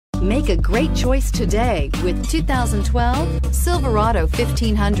Make a great choice today with 2012 Silverado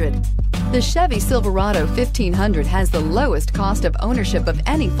 1500. The Chevy Silverado 1500 has the lowest cost of ownership of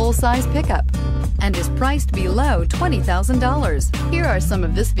any full-size pickup and is priced below $20,000. Here are some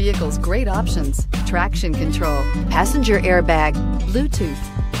of this vehicle's great options: traction control, passenger airbag, Bluetooth,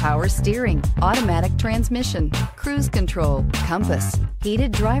 power steering, automatic transmission, cruise control, compass,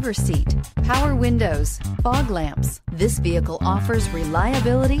 heated driver's seat, power windows, fog lamps. This vehicle offers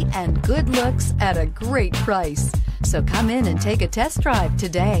reliability and good looks at a great price. So come in and take a test drive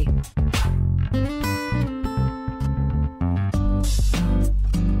today.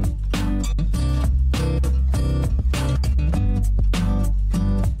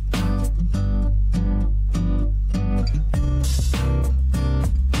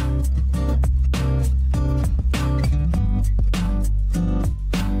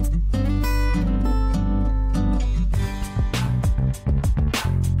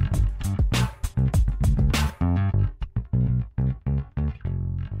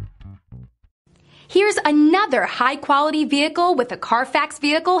 Here's another high-quality vehicle with a Carfax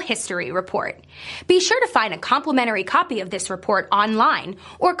Vehicle History Report. Be sure to find a complimentary copy of this report online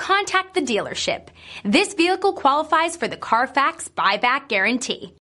or contact the dealership. This vehicle qualifies for the Carfax Buyback Guarantee.